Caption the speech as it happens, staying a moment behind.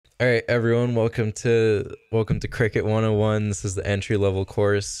All right, everyone, welcome to Cricket 101. This is the entry level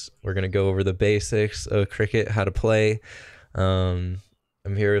course. We're gonna go over the basics of cricket, how to play. Um,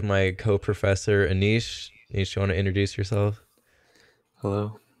 I'm here with my co-professor Anish. Anish, you want to introduce yourself?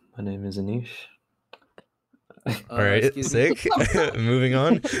 Hello, my name is Anish. All right, Excuse me. sick. Moving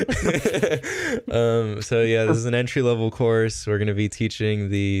on. So yeah, this is an entry level course. We're gonna be teaching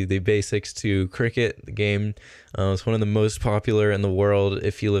the basics to cricket, the game. It's one of the most popular in the world.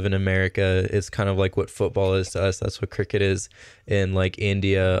 If you live in America, it's kind of like what football is to us. That's what cricket is in like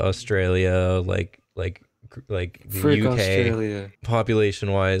India, Australia, like the Frick UK. Australia.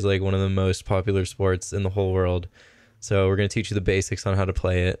 Population wise, like one of the most popular sports in the whole world. So we're going to teach you the basics on how to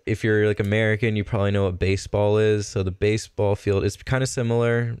play it. If you're like American, you probably know what baseball is. So the baseball field is kind of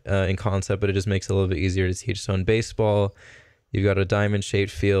similar in concept, but it just makes it a little bit easier to teach. So in baseball, you've got a diamond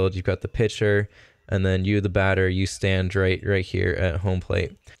shaped field, you've got the pitcher, and then you, the batter, you stand right here at home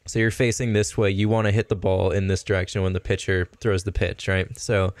plate. So you're facing this way. You want to hit the ball in this direction when the pitcher throws the pitch, right?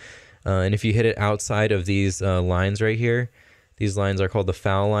 So, and if you hit it outside of these lines right here, these lines are called the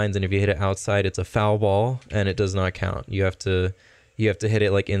foul lines, and if you hit it outside, it's a foul ball, and it does not count. You have to hit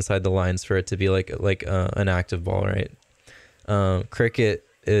it like inside the lines for it to be like an active ball, right? Cricket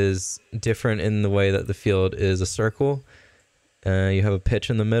is different in the way that the field is a circle. You have a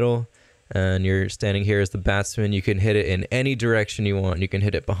pitch in the middle, and you're standing here as the batsman. You can hit it in any direction you want. You can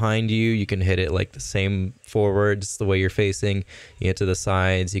hit it behind you. You can hit it like the same forwards, the way you're facing. You hit to the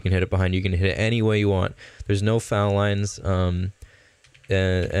sides. You can hit it behind you. You can hit it any way you want. There's no foul lines. And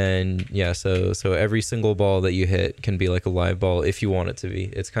yeah, so every single ball that you hit can be like a live ball if you want it to be.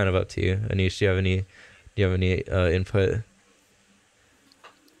 It's kind of up to you. Anish, do you have any input?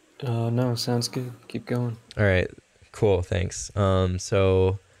 No, sounds good. Keep going. All right, cool. Thanks.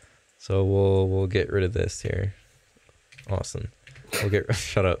 So we'll get rid of this here. Awesome.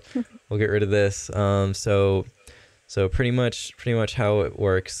 Shut up. We'll get rid of this. So pretty much how it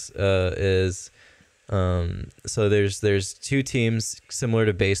works is so there's two teams similar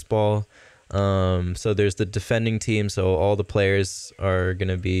to baseball. So there's the defending team. So all the players are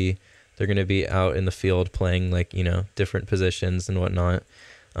gonna be out in the field playing like different positions and whatnot.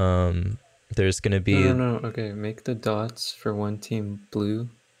 There's gonna be No. Okay, make the dots for one team blue.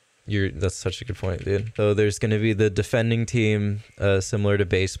 That's such a good point, dude. So there's going to be the defending team, similar to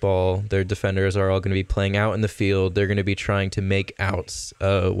baseball. Their defenders are all going to be playing out in the field. They're going to be trying to make outs,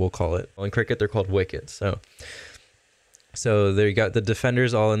 we'll call it. In cricket, they're called wickets. So they got the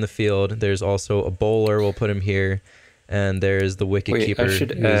defenders all in the field. There's also a bowler, we'll put him here. And there's the wicket Wait, keeper. I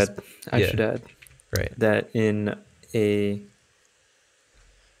should add right. that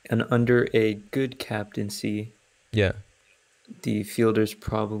under a good captaincy, Yeah. the fielders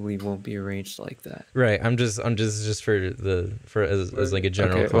probably won't be arranged like that. Right. I'm just as like a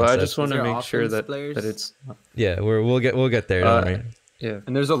general Okay, concept. well, I just want Is to there make sure that offense players? it's Yeah, we'll get there. Don't worry. yeah.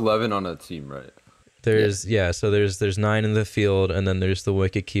 And there's 11 on a team, right? So there's 9 in the field, and then there's the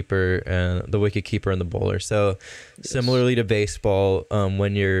wicket keeper and the bowler. So similarly to baseball,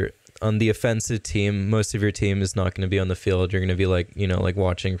 when you're on the offensive team, most of your team is not going to be on the field. You're going to be like like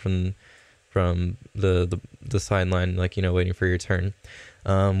watching from the sideline, like waiting for your turn.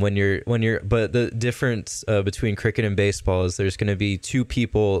 But the difference between cricket and baseball is there's going to be 2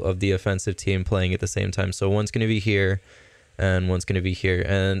 people of the offensive team playing at the same time. So one's going to be here and one's going to be here.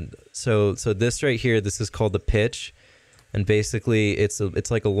 And so this right here, this is called the pitch, and basically it's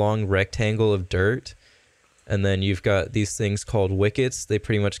like a long rectangle of dirt, and then you've got these things called wickets. They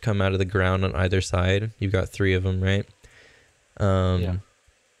pretty much come out of the ground on either side. You've got 3 of them, right? Yeah.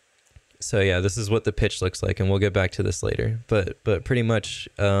 So yeah, this is what the pitch looks like, and we'll get back to this later. But pretty much,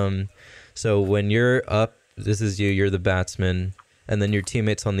 so when you're up, this is you're the batsman, and then your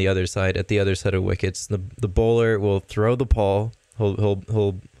teammates on the other side, at the other side of wickets. The bowler will throw the ball.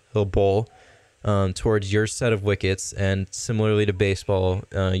 He'll bowl towards your set of wickets, and similarly to baseball,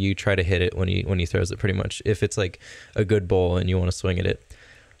 you try to hit it when he throws it. Pretty much, if it's like a good bowl and you want to swing at it,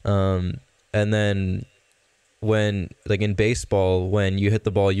 and then when like in baseball, when you hit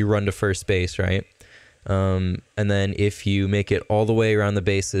the ball, you run to first base, right? And then if you make it all the way around the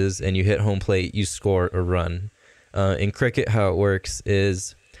bases and you hit home plate, you score a run. In cricket, how it works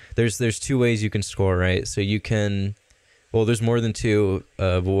is there's 2 ways you can score, right? So you can, well, there's more than 2,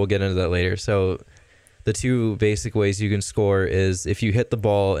 but we'll get into that later. So the 2 basic ways you can score is if you hit the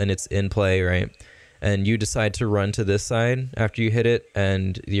ball and it's in play, right? And you decide to run to this side after you hit it,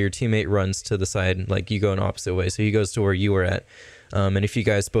 and your teammate runs to the side, like you go an opposite way. So he goes to where you were at. And if you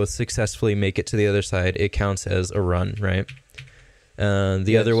guys both successfully make it to the other side, it counts as a run, right?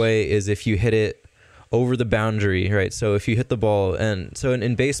 The other way is if you hit it over the boundary, right? So if you hit the ball, and so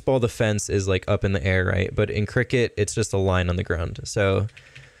in baseball the fence is like up in the air, right? But in cricket it's just a line on the ground. So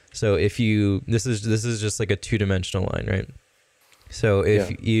if you this is just like a two-dimensional line, right? So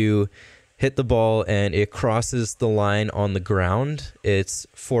if you hit the ball and it crosses the line on the ground, it's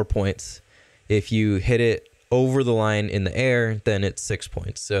 4 points. If you hit it over the line in the air, then it's 6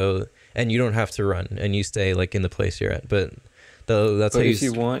 points. So, and you don't have to run, and you stay like in the place you're at. But that's But how if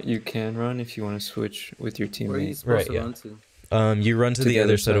you want, you can run if you want to switch with your Where are you teammates. supposed Right, to yeah. run to? You run to the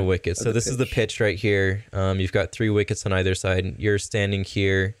other side of wickets. of So the this is the pitch. pitch right here. You've got 3 wickets on either side. You're standing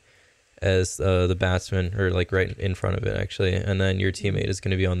here as the batsman, or like right in front of it actually, and then your teammate is going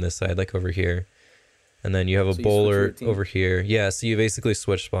to be on this side, like over here, and then you have a So you switch your bowler team? over here. Yeah, so you basically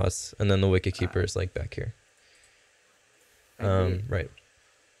switch spots, and then the wicket keeper is like back here. Right.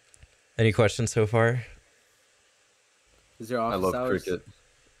 Any questions so far? Is there I office love hours? You cricket.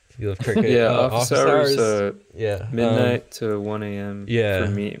 love cricket? Yeah, office hours, yeah, midnight to 1 a.m. yeah.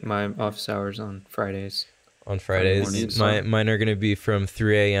 For me, my office hours on Fridays. On Friday Fridays. mornings. Mine are gonna be from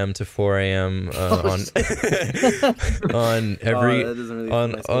 3 a.m. to 4 a.m. on on every that doesn't really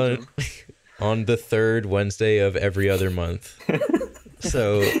on fit my schedule. on the 3rd Wednesday of every other month.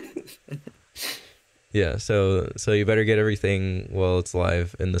 So yeah, so you better get everything while it's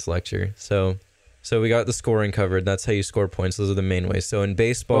live in this lecture. So we got the scoring covered. That's how you score points. Those are the main ways. So in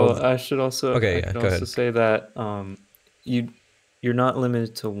baseball, Well, I should also Okay, I yeah, could go also ahead. say that you're not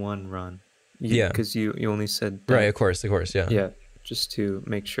limited to one run. Yeah. Because you only said that. right, of course, yeah. Yeah, just to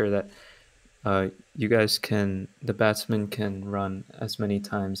make sure that you guys the batsman can run as many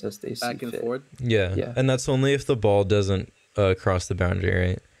times as they see Back and fit. forth. Yeah. Yeah. And that's only if the ball doesn't cross the boundary,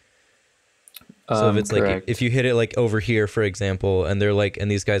 right? So if it's like Correct. if you hit it like over here, for example, and they're like,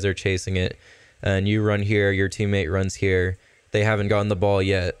 and these guys are chasing it, and you run here, your teammate runs here, they haven't gotten the ball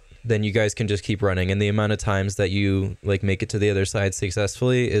yet, then you guys can just keep running, and the amount of times that you like make it to the other side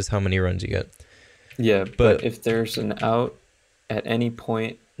successfully is how many runs you get. Yeah, but- but if there's an out at any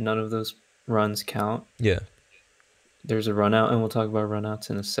point, none of those runs count. Yeah. There's a run out, and we'll talk about run outs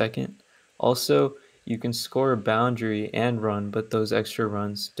in a second. Also, you can score a boundary and run, but those extra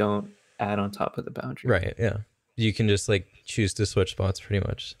runs don't add on top of the boundary. Right. Yeah. You can just like choose to switch spots pretty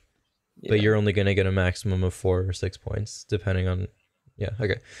much, Yeah. but you're only gonna get a maximum of 4 or 6 points depending on. Yeah.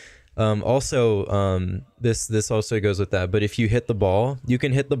 Okay. This also goes with that. But if you hit the ball, you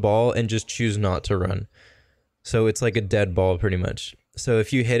can hit the ball and just choose not to run. So it's like a dead ball pretty much. So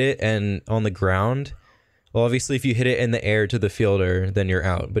if you hit it and on the ground, well, obviously if you hit it in the air to the fielder, then you're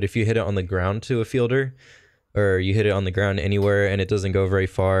out. But if you hit it on the ground to a fielder, or you hit it on the ground anywhere and it doesn't go very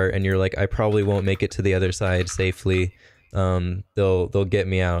far, and you're like, I probably won't make it to the other side safely, they'll get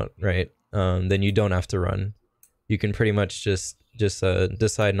me out, right? Then you don't have to run. You can pretty much just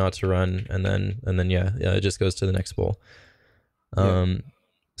decide not to run, and then it just goes to the next bowl.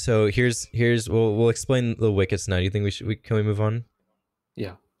 So here's we'll explain the wickets now. Do you think can we move on?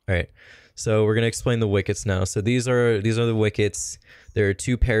 Yeah. All right. So we're gonna explain the wickets now. So these are the wickets. There are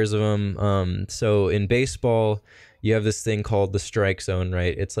 2 pairs of them. So in baseball, you have this thing called the strike zone,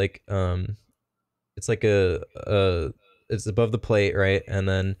 right? It's like it's above the plate, right? And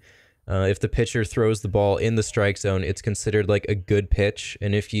then if the pitcher throws the ball in the strike zone, it's considered like a good pitch.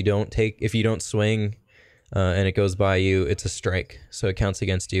 And if you don't swing and it goes by you, it's a strike. So it counts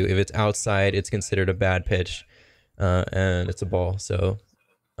against you. If it's outside, it's considered a bad pitch, and it's a ball. So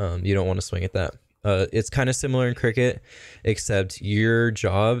you don't want to swing at that. It's kind of similar in cricket, except your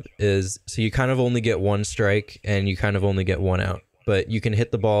job is, so you kind of only get 1 strike and you kind of only get 1 out. But you can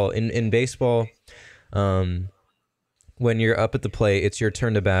hit the ball in baseball. When you're up at the plate, it's your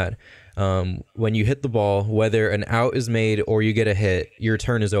turn to bat. When you hit the ball, whether an out is made or you get a hit, your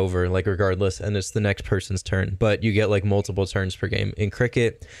turn is over, like regardless, and it's the next person's turn. But you get like multiple turns per game. In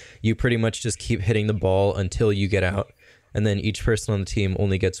cricket, you pretty much just keep hitting the ball until you get out, and then each person on the team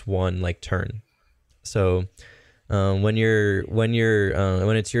only gets 1 like turn. So when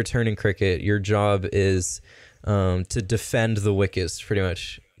it's your turn in cricket, your job is to defend the wickets. Pretty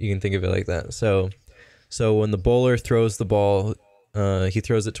much, you can think of it like that. So when the bowler throws the ball, he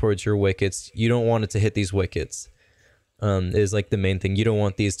throws it towards your wickets. You don't want it to hit these wickets. Is like the main thing. You don't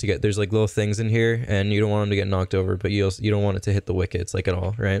want these to get, there's like little things in here, and you don't want them to get knocked over, but you don't want it to hit the wickets like at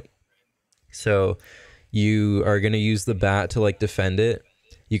all, right? So you are gonna use the bat to like defend it.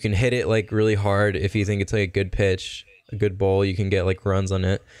 You can hit it like really hard if you think it's like a good pitch, a good bowl. You can get like runs on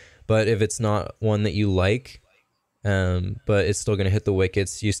it. But if it's not one that you like, but it's still gonna hit the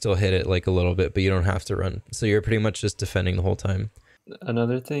wickets, you still hit it like a little bit, but you don't have to run. So you're pretty much just defending the whole time.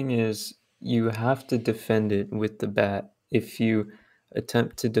 Another thing is you have to defend it with the bat. If you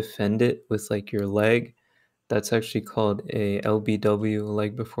attempt to defend it with like your leg, that's actually called a LBW,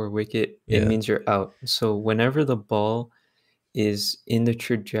 leg before wicket. It means you're out. So whenever the ball is in the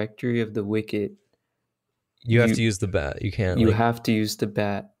trajectory of the wicket, you have to use the bat. You can't. You have to use the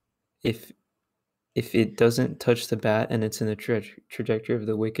bat. If it doesn't touch the bat and it's in the trajectory of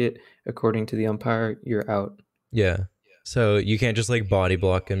the wicket, according to the umpire, you're out. Yeah. So you can't just like body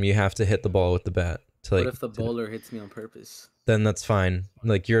block him. You have to hit the ball with the bat. To, like, what if the bowler hits me on purpose? Then that's fine.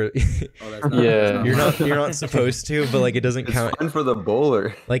 Like you're you're not supposed to, but like it doesn't count. It's fine for the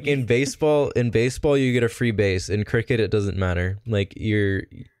bowler. Like in baseball you get a free base. In cricket it doesn't matter. Like you're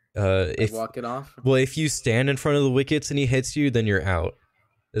if walk it off. Well, if you stand in front of the wickets and he hits you, then you're out.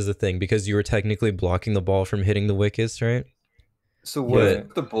 Is the thing, because you were technically blocking the ball from hitting the wickets, right? So what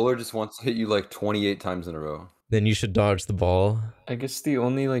if the bowler just wants to hit you like 28 times in a row? Then you should dodge the ball. I guess the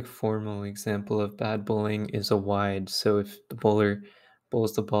only like formal example of bad bowling is a wide. So if the bowler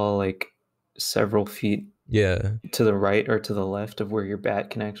bowls the ball like several feet to the right or to the left of where your bat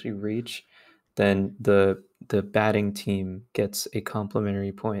can actually reach, then the batting team gets a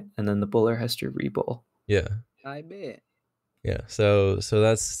complimentary point, and then the bowler has to re-bowl. Yeah. I bet. Yeah. So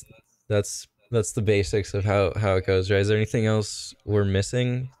that's the basics of how it goes, right? Is there anything else we're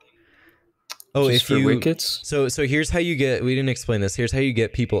missing? Oh, just for wickets. So here's how you get. We didn't explain this. Here's how you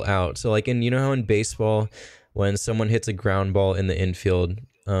get people out. So like you know how in baseball, when someone hits a ground ball in the infield,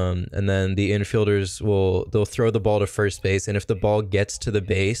 and then the infielders they'll throw the ball to first base, and if the ball gets to the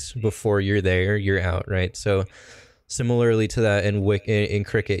base before you're there, you're out, right? So similarly to that in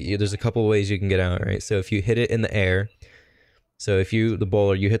cricket, there's a couple ways you can get out, right? So if you hit it in the air, so if the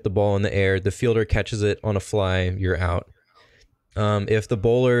bowler, you hit the ball in the air, the fielder catches it on a fly, you're out. If the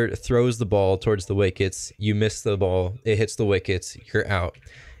bowler throws the ball towards the wickets, you miss the ball, it hits the wickets, you're out.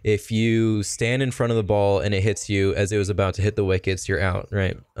 If you stand in front of the ball and it hits you as it was about to hit the wickets, you're out,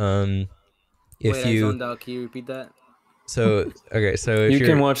 right? Wait, I zoned out. Can you repeat that? So okay, so if you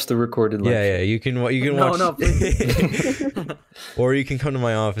can watch the recorded lecture. Yeah, you can watch. No, please. Or you can come to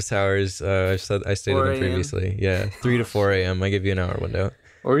my office hours. I stated them previously. Yeah, 3 to 4 a.m. I give you an hour window.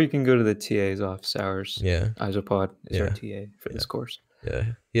 Or you can go to the TA's office hours. Yeah. Isopod is our TA for this course. Yeah.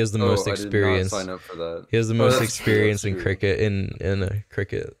 He has the most experience. I did not sign up for that. He has the most experience in cricket in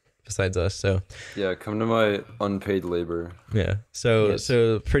cricket besides us. So yeah, come to my unpaid labor. Yeah.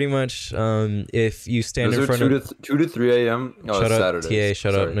 So pretty much if you stand in front of 2 to 3 a.m. No, shut up, Saturdays. TA,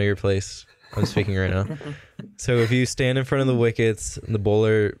 shut up, know your place. I'm speaking right now. So if you stand in front of the wickets, the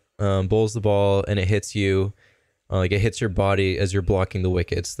bowler bowls the ball and it hits you, like it hits your body as you're blocking the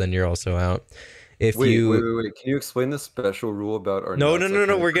wickets, then you're also out. Wait, can you explain the special rule about our No,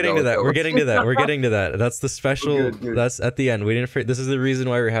 we're getting to that. We're getting to that. That's the special. Good. That's at the end. We didn't. This is the reason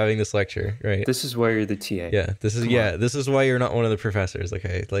why we're having this lecture, right? This is why you're the TA. Yeah. This is why you're not one of the professors.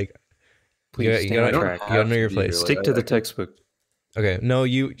 Okay, like, please you gotta know your place. Stick to the textbook. Okay. No,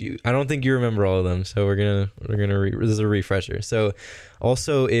 you. I don't think you remember all of them. So we're gonna. This is a refresher. So,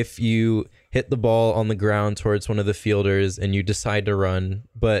 also, if you hit the ball on the ground towards one of the fielders and you decide to run,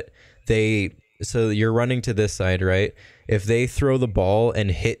 but so you're running to this side, right? If they throw the ball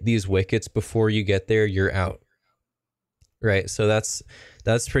and hit these wickets before you get there, you're out. Right? So that's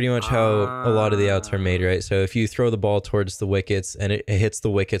pretty much how a lot of the outs are made, right? So if you throw the ball towards the wickets and it hits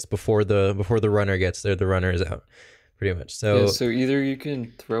the wickets before the runner gets there, the runner is out. Pretty much. So so either you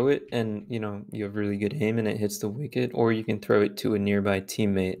can throw it and you have really good aim and it hits the wicket, or you can throw it to a nearby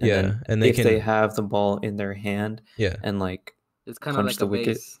teammate. And if they have the ball in their hand, and like it's kind of like the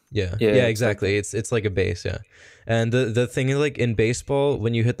wicket. Base. Yeah, exactly. It's like a base, yeah. And the thing is, like in baseball,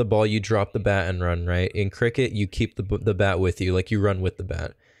 when you hit the ball, you drop the bat and run, right? In cricket, you keep the bat with you, like you run with the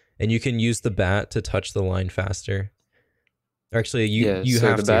bat, and you can use the bat to touch the line faster. Actually, you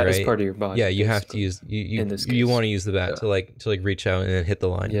have the bat to, right? is part of your body. Yeah, you have to use you want to use the bat to like reach out and then hit the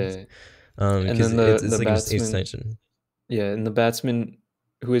line. Yeah. And then it's like an extension. Yeah, and the batsman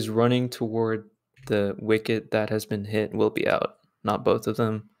who is running toward the wicket that has been hit will be out. Not both of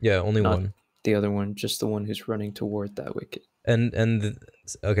them. Yeah, only one. The other one, just the one who's running toward that wicket.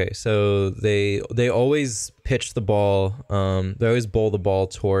 Okay, so they always pitch the ball. They always bowl the ball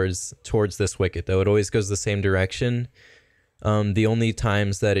towards this wicket, though. It always goes the same direction. The only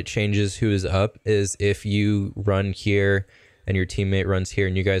times that it changes who is up is if you run here and your teammate runs here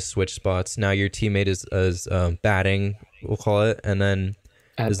and you guys switch spots. Now your teammate is batting, we'll call it, and then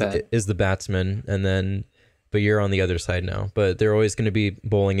is the batsman, and then but you're on the other side now. But they're always going to be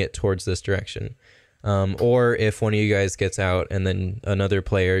bowling it towards this direction. Or if one of you guys gets out and then another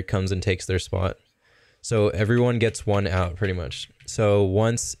player comes and takes their spot. So everyone gets one out pretty much. So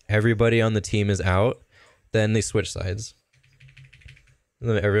once everybody on the team is out, then they switch sides.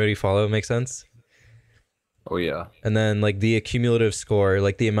 Everybody follow? Make sense? Oh yeah. And then like the accumulative score,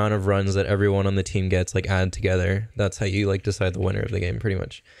 like the amount of runs that everyone on the team gets, like add together. That's how you like decide the winner of the game, pretty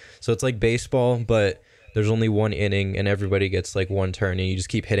much. So it's like baseball, but there's only one inning, and everybody gets like one turn, and you just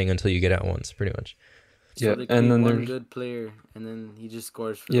keep hitting until you get out once, pretty much. So yeah, and then there's one good player, and then he just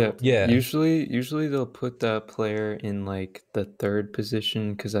scores for the team. Yeah. Usually they'll put that player in like the third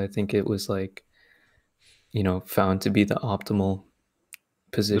position because I think it was like, you know, found to be the optimal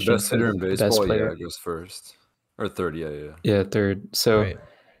position. The best hitter in baseball, yeah, goes first or third. Yeah, third. So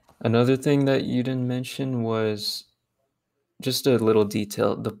another thing that you didn't mention was just a little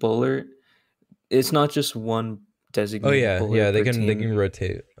detail. The bowler, it's not just one designated bowler. They can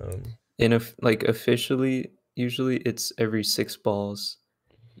rotate. Officially, usually it's every 6 balls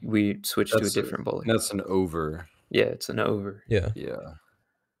we switch to a different bowler. That's an over. Yeah, it's an over. Yeah.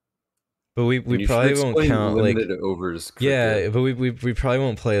 But we you probably won't count limited overs. Cricket. Yeah, but we probably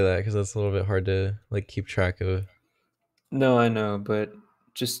won't play that because that's a little bit hard to like keep track of. No, I know, but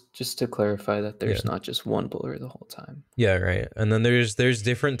just to clarify that there's not just one bowler the whole time. Yeah, right. And then there's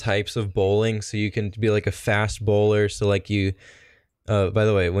different types of bowling, so you can be like a fast bowler. So like you, by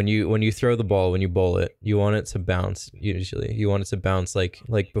the way, when you throw the ball, when you bowl it, you want it to bounce. Usually, you want it to bounce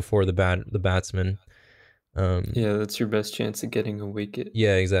like before the batsman. Yeah, that's your best chance of getting a wicket.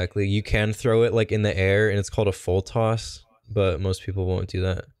 Yeah, exactly. You can throw it like in the air, and it's called a full toss, but most people won't do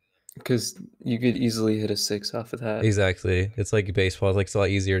that. Because you could easily hit a 6 off of that. Exactly. It's like baseball. It's like it's a lot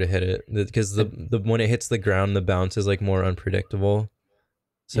easier to hit it because the when it hits the ground, the bounce is like more unpredictable.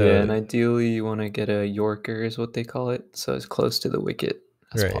 So yeah, and ideally you want to get a Yorker is what they call it, so as close to the wicket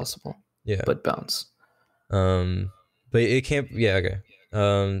as possible. Yeah, but bounce. But it can't. Yeah, okay.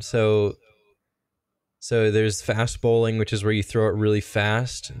 So there's fast bowling, which is where you throw it really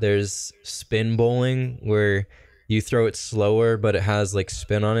fast. There's spin bowling, where you throw it slower, but it has like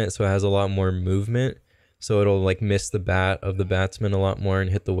spin on it, so it has a lot more movement. So it'll like miss the bat of the batsman a lot more and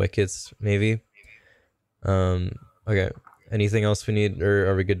hit the wickets, maybe. Okay. Anything else we need,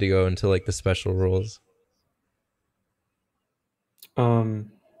 or are we good to go into like the special rules? We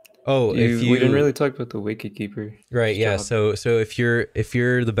didn't really talk about the wicket keeper. Right. Yeah. So if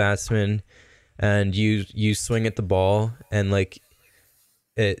you're the batsman and you swing at the ball and like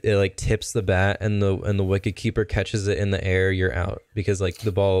it like tips the bat and the wicket keeper catches it in the air, you're out because like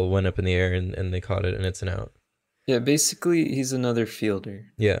the ball went up in the air and they caught it and it's an out. Yeah, basically he's another fielder.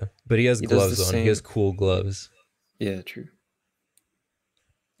 Yeah, but he has gloves on. He has cool gloves. Yeah, true.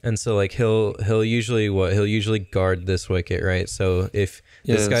 And so like he'll usually guard this wicket, right? So if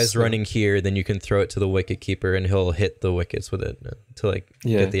this guy's running here, then you can throw it to the wicket keeper and he'll hit the wickets with it to like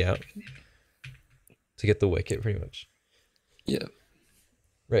get the out. To get the wicket, pretty much. Yeah.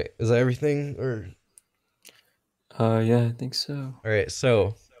 Right. Is that everything or? Yeah, I think so. All right.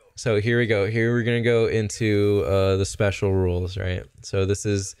 So here we go. Here we're gonna go into the special rules, right? So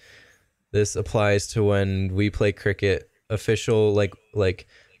this applies to when we play cricket. Official like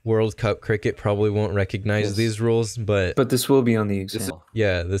World Cup cricket probably won't recognize these rules, but this will be on the exam.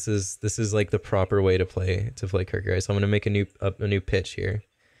 Yeah, this is like the proper way to play cricket. Right? So I'm gonna make a new pitch here,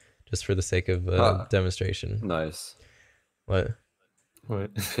 just for the sake of demonstration. Nice. What?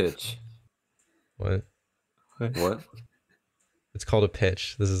 Pitch. What? It's called a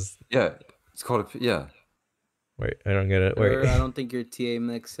pitch. This is. Yeah, it's called a yeah. Wait, I don't get it. Wait. I don't think your TA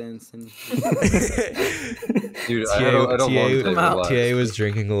makes sense. And... Dude, TA was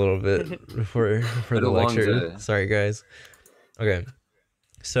drinking a little bit before the lecture. Sorry, guys. Okay.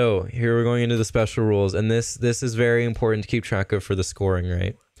 So here we're going into the special rules, and this is very important to keep track of for the scoring,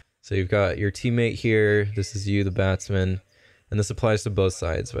 right? So you've got your teammate here. This is you, the batsman, and this applies to both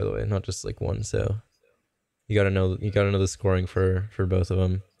sides, by the way, not just like one. So you gotta know the scoring for both of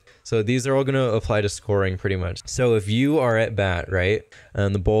them. So these are all going to apply to scoring pretty much. So if you are at bat, right,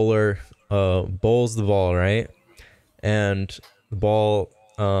 and the bowler bowls the ball, right, and the ball,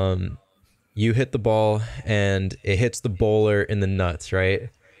 you hit the ball and it hits the bowler in the nuts, right,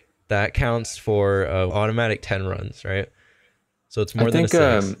 that counts for automatic 10 runs, right? So it's more than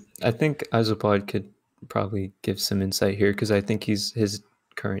a 6. I think Azapod could probably give some insight here because I think his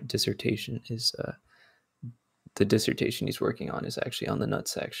current dissertation is... the dissertation he's working on is actually on the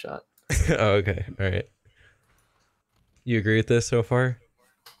nutsack shot. Oh, okay. All right. You agree with this so far?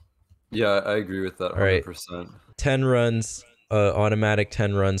 Yeah, I agree with that 100%. All right. 10 runs, automatic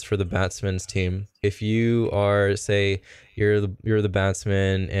 10 runs for the batsman's team. If you are, say, you're the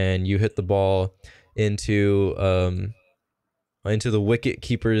batsman and you hit the ball into the wicket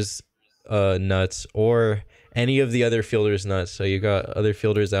keeper's nuts or any of the other fielders' nuts. So you got other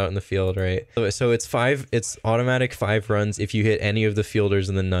fielders out in the field, right? So it's automatic 5 runs if you hit any of the fielders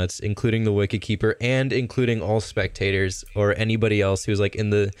in the nuts, including the wicketkeeper and including all spectators or anybody else who's like in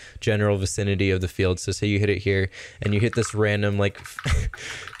the general vicinity of the field. So say you hit it here and you hit this random like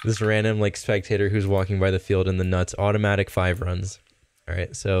this random like spectator who's walking by the field in the nuts, automatic 5 runs. All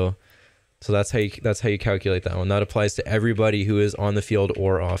right, so that's how you calculate that one. That applies to everybody who is on the field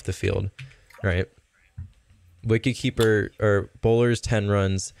or off the field, right? Wicketkeeper or bowlers 10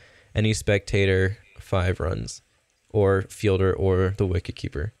 runs, any spectator 5 runs, or fielder or the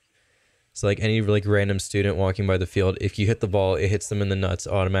wicketkeeper. So like any like random student walking by the field, if you hit the ball, it hits them in the nuts,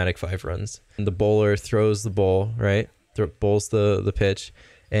 automatic 5 runs. And the bowler throws the ball, right? Bowls the pitch,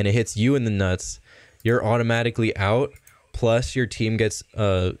 and it hits you in the nuts. You're automatically out. Plus your team gets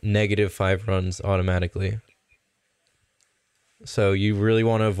negative 5 runs automatically. So you really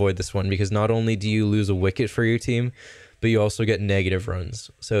want to avoid this one because not only do you lose a wicket for your team, but you also get negative runs.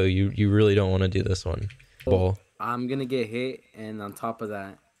 So you really don't want to do this one. Ball. I'm gonna get hit, and on top of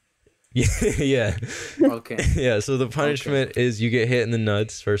that. Yeah. Okay. Yeah. So the punishment is you get hit in the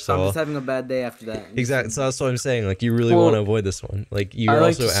nuts first of all. I'm just having a bad day after that. Exactly. So that's what I'm saying. Like you really want to avoid this one. Like you're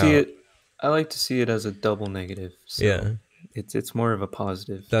also out. I like to see it as a double negative. So yeah. It's more of a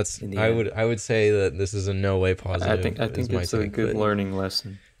positive. That's I would say that this is in no way positive. I think it's a good learning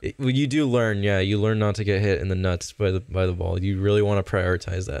lesson. Well, you do learn, yeah. You learn not to get hit in the nuts by the ball. You really want to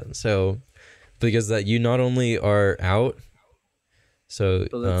prioritize that. So because that you not only are out. So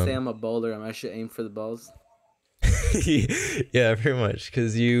let's say I'm a bowler, I should aim for the balls. Yeah, pretty much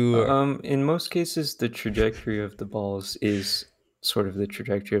because you. In most cases, the trajectory of the balls is sort of the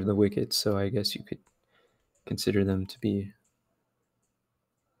trajectory of the wickets. So I guess you could consider them to be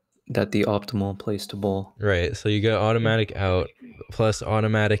the optimal place to bowl. Right. So you get automatic out plus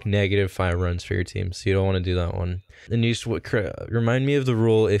automatic negative 5 runs for your team. So you don't want to do that one. And you remind me of the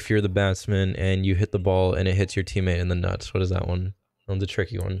rule if you're the batsman and you hit the ball and it hits your teammate in the nuts. What is that one? On the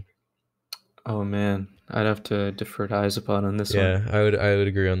tricky one. Oh man, I'd have to defer to Isopod on this one. Yeah, I would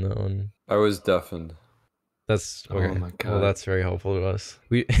agree on that one. I was deafened. That's okay. Oh my god. Well, that's very helpful to us.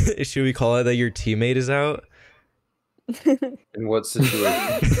 Should we call it that your teammate is out? In what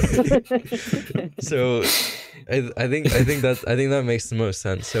situation? So I think that makes the most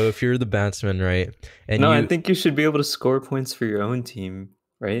sense. So if you're the batsman, right? And I think you should be able to score points for your own team,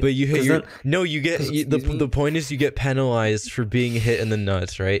 right? But you hit the point is you get penalized for being hit in the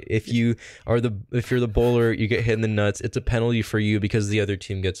nuts, right? If you're the bowler, you get hit in the nuts, it's a penalty for you because the other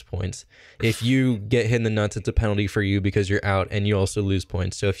team gets points. If you get hit in the nuts, it's a penalty for you because you're out and you also lose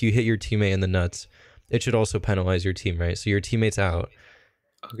points. So if you hit your teammate in the nuts, it should also penalize your team, right? So your teammate's out.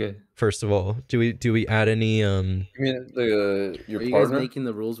 Okay. First of all, do we add any You mean your Are you partner? guys making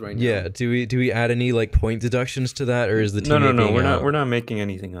the rules right now? Yeah, do we add any like point deductions to that, or is the teammate No, being out? we're not making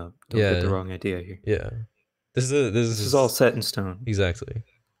anything up. Don't get the wrong idea here. Yeah. This is all set in stone. Exactly.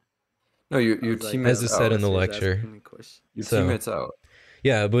 No, your teammate's as is said in the lecture. Your teammate's out.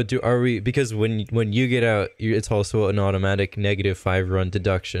 Yeah, but because when you get out, it's also an automatic negative 5 run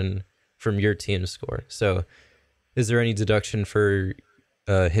deduction from your team's score. So is there any deduction for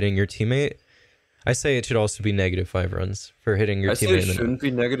hitting your teammate? I say it should also be negative 5 runs for hitting your teammate. I say it shouldn't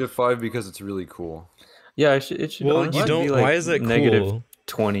be negative 5 because it's really cool. Yeah, it should. Well, you don't. Be like why is that negative cool?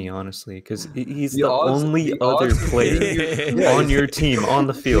 20, honestly, because he's the only other player on your team on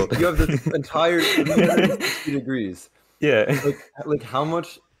the field. You have the entire 360 degrees. Yeah. Like how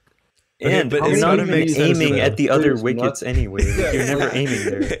much? And but you're not even aiming at the other There's wickets anyway. Like, you're never aiming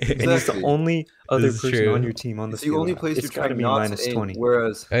there. Exactly. And he's the only other person true. on your team on the It's field. the only place It's you're got to trying be not minus to aim, 20.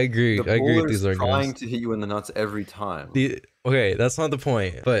 whereas I agree with these arguments. Trying to hit you in the nuts every time. Okay, that's not the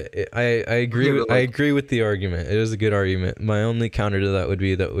point. But I agree. I agree with the argument. It is a good argument. My only counter to that would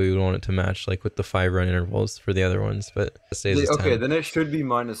be that we would want it to match like with the 5 run intervals for the other ones. But it stays as 10. Then it should be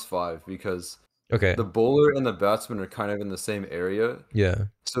minus 5 because the bowler and the batsman are kind of in the same area. Yeah.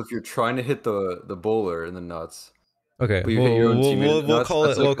 So if you're trying to hit the bowler in the nuts, okay, we'll call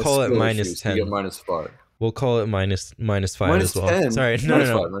it minus 10. You get minus 5. We'll call it minus 5 minus as well. 10. Sorry,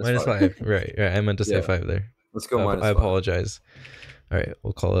 no, minus 5. Right. I meant to say 5 there. Let's go minus 5. I apologize. All right,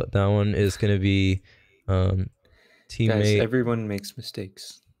 we'll call it. That one is going to be teammate. Guys, everyone makes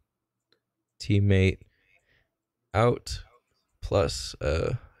mistakes. Teammate out plus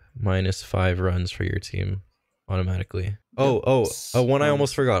minus 5 runs for your team automatically. One I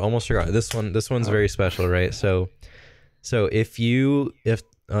almost forgot. This one's very special, right? So if you're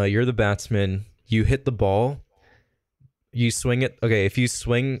the batsman, you hit the ball, you swing it. Okay,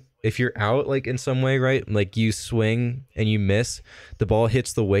 if you're out like in some way, right? Like you swing and you miss, the ball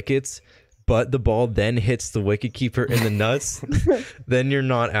hits the wickets, but the ball then hits the wicketkeeper in the nuts, then you're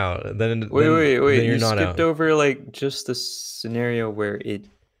not out. Wait. You skipped over like just the scenario where it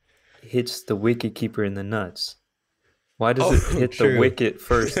hits the wicketkeeper in the nuts. Why does it hit the wicket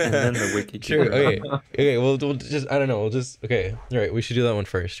first and then the wicketkeeper? True. Okay. We'll just, I don't know. Okay. All right. We should do that one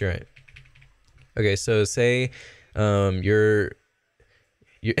first. You're right. Okay. So say, you're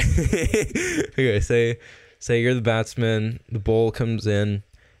okay. Say you're the batsman. The ball comes in,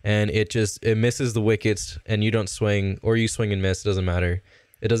 and it misses the wickets, and you don't swing, or you swing and miss. It doesn't matter.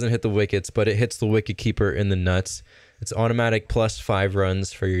 It doesn't hit the wickets, but it hits the wicketkeeper in the nuts. It's automatic +5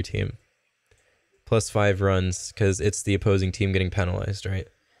 runs for your team. +5 runs because it's the opposing team getting penalized, right?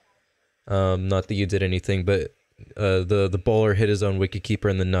 Not that you did anything, but the bowler hit his own wicketkeeper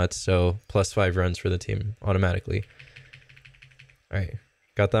in the nuts, so +5 runs for the team automatically. All right,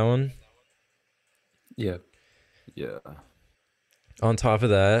 got that one? Yeah. On top of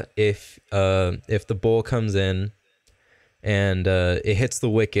that, if the ball comes in and it hits the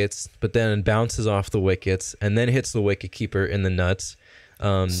wickets, but then bounces off the wickets and then hits the wicketkeeper in the nuts.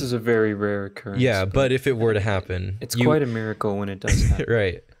 This is a very rare occurrence. Yeah, but if it were to happen, it's quite a miracle when it does happen.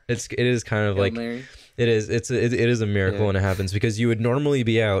 Right. It is kind of like Mary. it is a miracle when it happens, because you would normally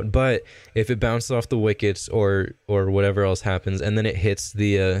be out, but if it bounces off the wickets or whatever else happens and then it hits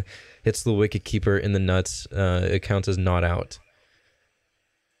the wicketkeeper in the nuts, it counts as not out.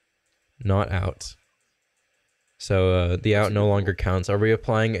 Not out. So the out no longer counts. Are we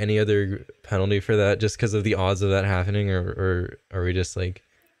applying any other penalty for that just because of the odds of that happening, or are we just like?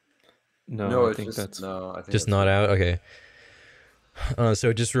 No, I think just not out. Okay. So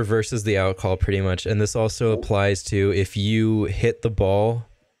it just reverses the out call pretty much, and this also applies to if you hit the ball,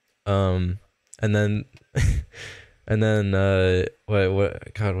 and then what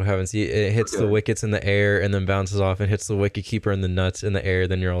happens? It hits the wickets in the air and then bounces off and hits the wicketkeeper in the nuts in the air.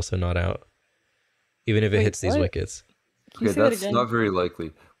 Then you're also not out, even if it hits these wickets. Okay, that's not very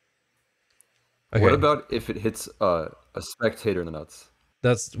likely. Okay. What about if it hits a spectator in the nuts?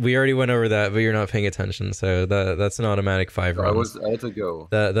 We already went over that, but you're not paying attention, so that's an automatic 5 runs. I had to go.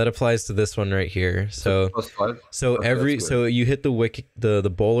 That applies to this one right here. So +5? So so you hit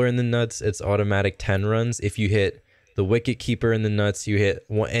the bowler in the nuts, it's automatic 10 runs. If you hit the wicket keeper in the nuts, you hit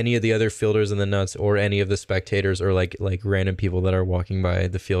any of the other fielders in the nuts, or any of the spectators, or like random people that are walking by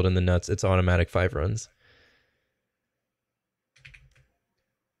the field in the nuts, it's automatic 5 runs.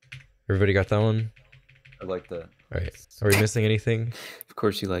 Everybody got that one? I like that. All right. Are we missing anything? Of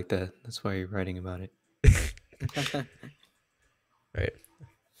course you like that. That's why you're writing about it. All right.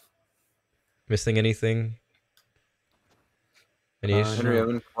 Missing anything? Anish? Henry, I'm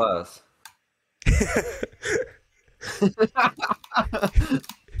in class.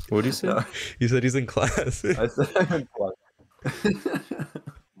 What did you say? No. You said he's in class. I said I'm in class.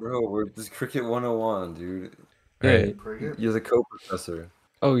 Bro, this is Cricket 101, dude. Right. You're the co-professor.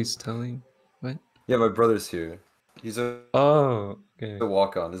 Oh, he's telling what? Yeah, my brother's here. He's a okay. A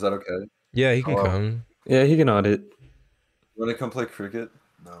walk-on. Is that okay? Yeah, he can come. Yeah, he can audit. You want to come play cricket?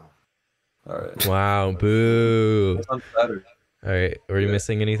 No. All right. Wow, boo. It's on Saturday. All right. Are we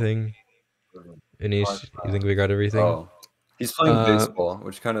missing anything? Anish, you think we got everything? Oh, he's playing baseball,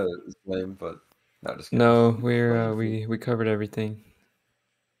 which kind of is lame, but not just. No, we covered everything.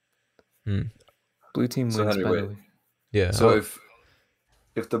 Blue team wins, Henry, by the way. Yeah. So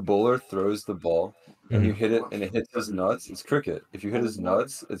if the bowler throws the ball and you hit it and it hits his nuts, it's cricket. If you hit his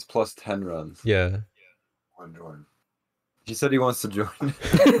nuts, it's +10 runs. Yeah. Join. He said he wants to join.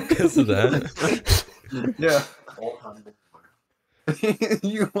 Because of that? Yeah.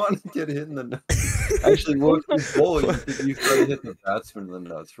 You want to get hit in the nuts. Actually, what if you bowl, you try to hit the batsman in the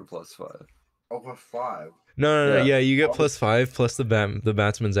nuts for +5. Oh, +5. No. Yeah, you get +5 plus the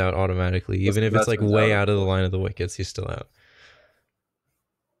batsman's out automatically. Even if it's like way out of the line of the wickets, he's still out.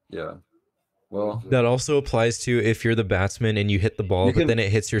 Yeah. Well, that also applies to if you're the batsman and you hit the ball, but then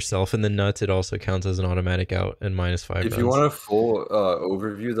it hits yourself in the nuts, it also counts as an automatic out and -5 runs. If you want a full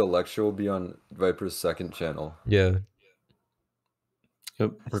overview, the lecture will be on Viper's second channel. Yeah.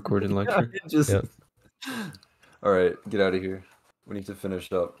 Yep, recorded lecture. Yep. All right, get out of here. We need to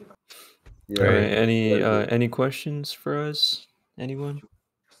finish up. Yeah. All right. Any questions for us? Anyone?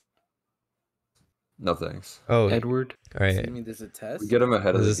 No thanks. Oh, Edward. All right. You mean there's a test? We get him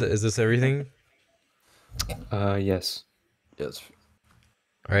ahead of this. Is this everything? Yes. Yes.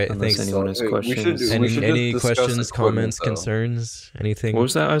 All right. Unless thanks. anyone has questions. Any questions, comments, concerns, anything? What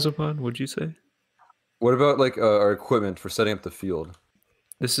was that, Isopod? What'd you say? What about like our equipment for setting up the field?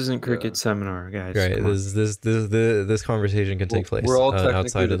 This isn't cricket seminar, guys. Right. This conversation can take place We're all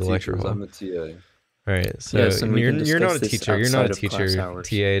outside of the lecture hall. I'm a TA. All right, so you're not a teacher. You're not a teacher.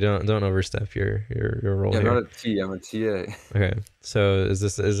 TA, don't overstep your role here. I'm not a T. I'm a TA. Okay, so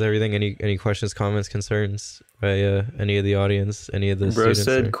is everything? Any questions, comments, concerns by any of the audience, any of the bro students?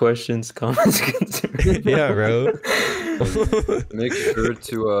 Said questions, comments, concerns. Yeah, bro. Make sure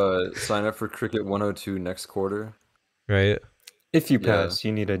to sign up for Cricket 102 next quarter. Right. If you pass,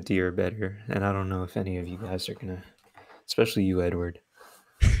 you need a D or better, and I don't know if any of you guys are gonna, especially you, Edward.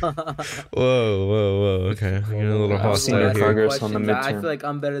 Whoa. Okay, I'm getting a little hostile here. Progress on the midterm. I feel like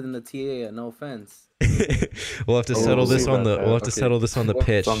I'm better than the TA. No offense. We'll have to settle this on the. We'll have to settle this on the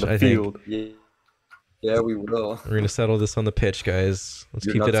pitch. On the field. Yeah, we will. We're gonna settle this on the pitch, guys. Let's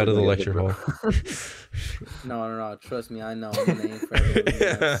keep it out of the lecture hall. No. Trust me, I know. I'm gonna aim for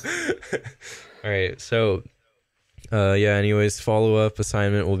everyone. All right, so. Yeah. Anyways, follow-up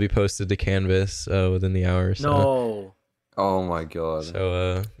assignment will be posted to Canvas within the hour. So. No. Oh my god.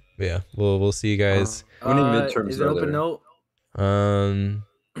 So yeah, we'll see you guys. How many midterms is it open note?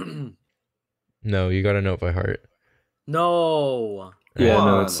 No, you got a note by heart. No. Yeah,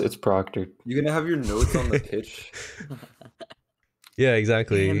 no, it's proctored. You're gonna have your notes on the pitch. Yeah,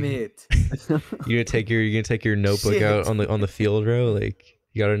 exactly. Damn it. You're gonna take your notebook Shit. out on the field, bro. Like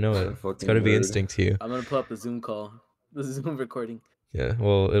you gotta know it. It's gotta be instinct to you. I'm gonna pull up the Zoom call, the Zoom recording. Yeah,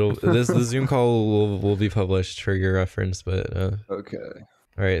 well, the Zoom call will be published for your reference, but okay.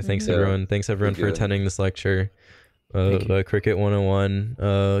 All right, thanks everyone. Thanks everyone for attending this lecture. Cricket 101.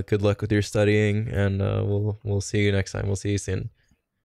 Good luck with your studying, and we'll see you next time. We'll see you soon.